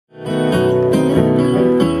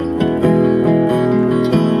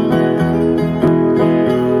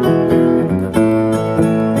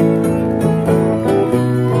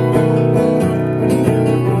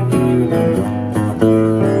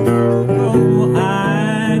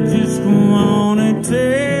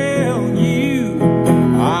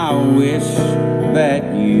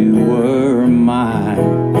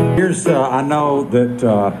Ramblers, I know that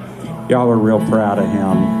y'all are real proud of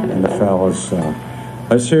him and the fellas.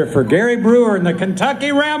 Let's hear it for Gary Brewer and the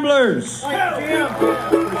Kentucky Ramblers.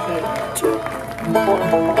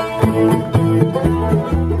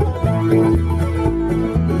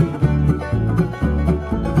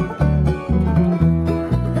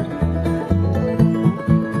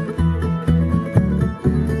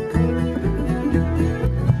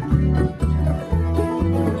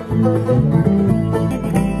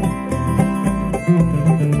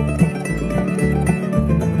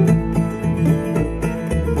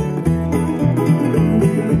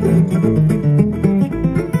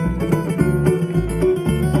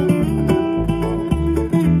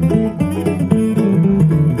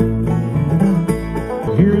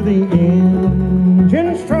 Hear the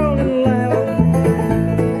engine strolling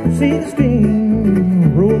loud, see the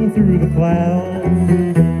steam rolling through the clouds,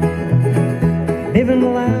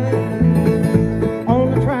 living life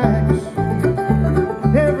on the tracks,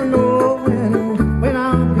 never knowing when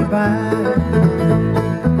I'll be back.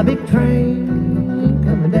 A big train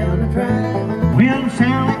coming down the track. Well,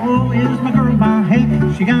 Sally, oh, is my girl by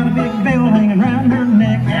hate. She got a big bell hanging round her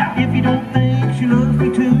neck. If you don't think she loves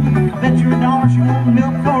me too, bet your $1 she won't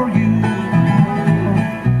milk for you.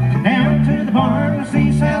 Down to the barn to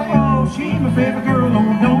see Sally, oh, she's my favorite girl,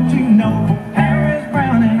 oh, don't you know? Hair is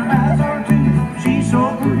brown and her eyes are too. She's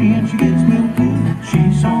so pretty and she gives milk too.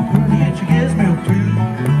 She's so pretty and she gives milk too.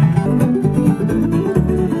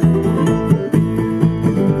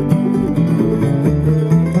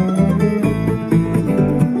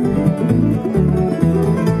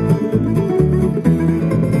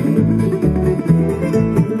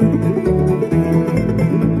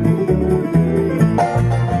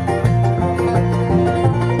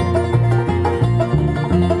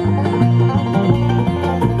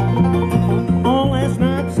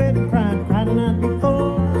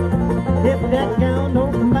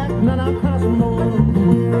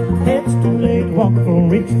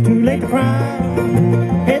 It's too late to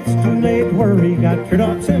cry. It's too late to worry. Got your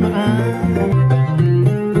dots in my eye.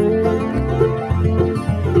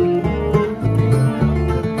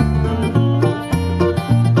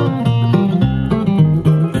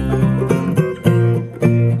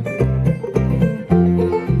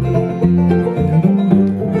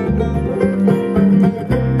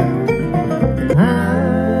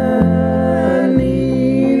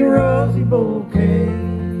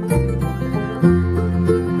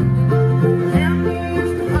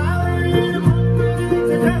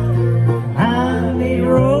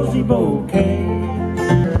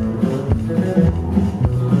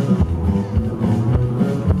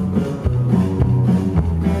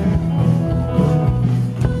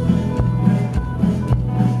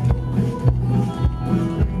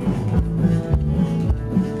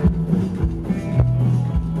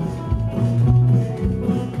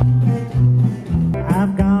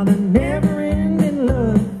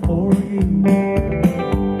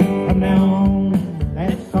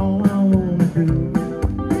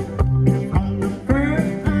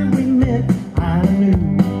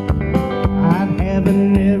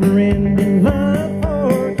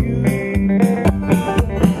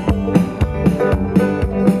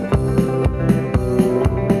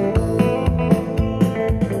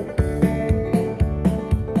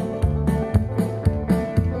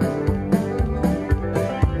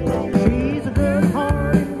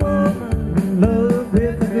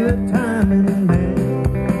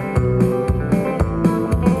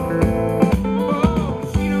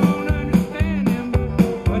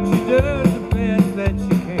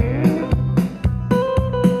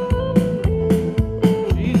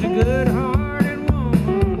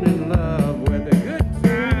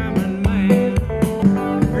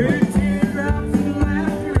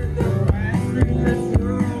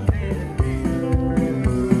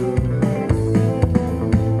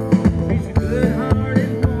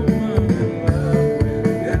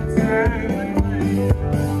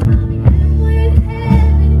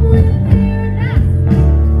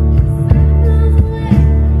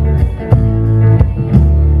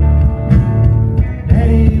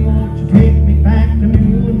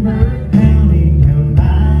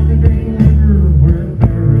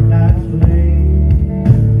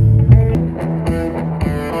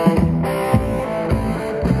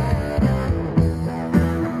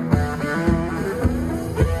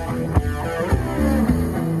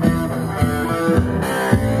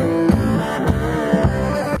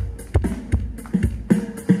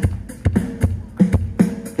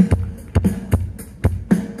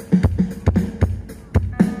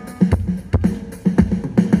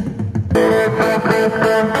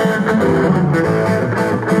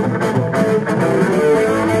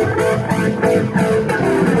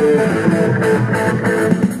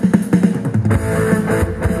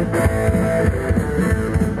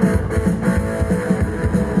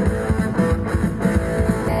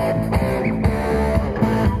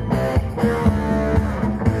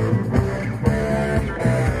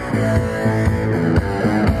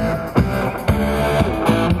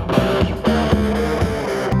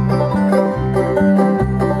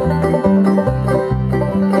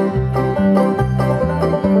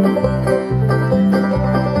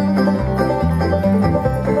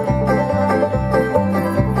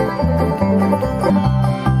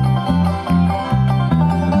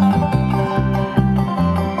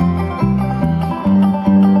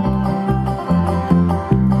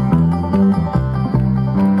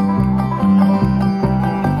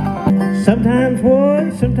 Sometimes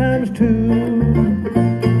one, sometimes two,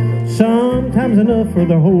 sometimes enough for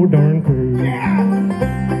the whole darn crew.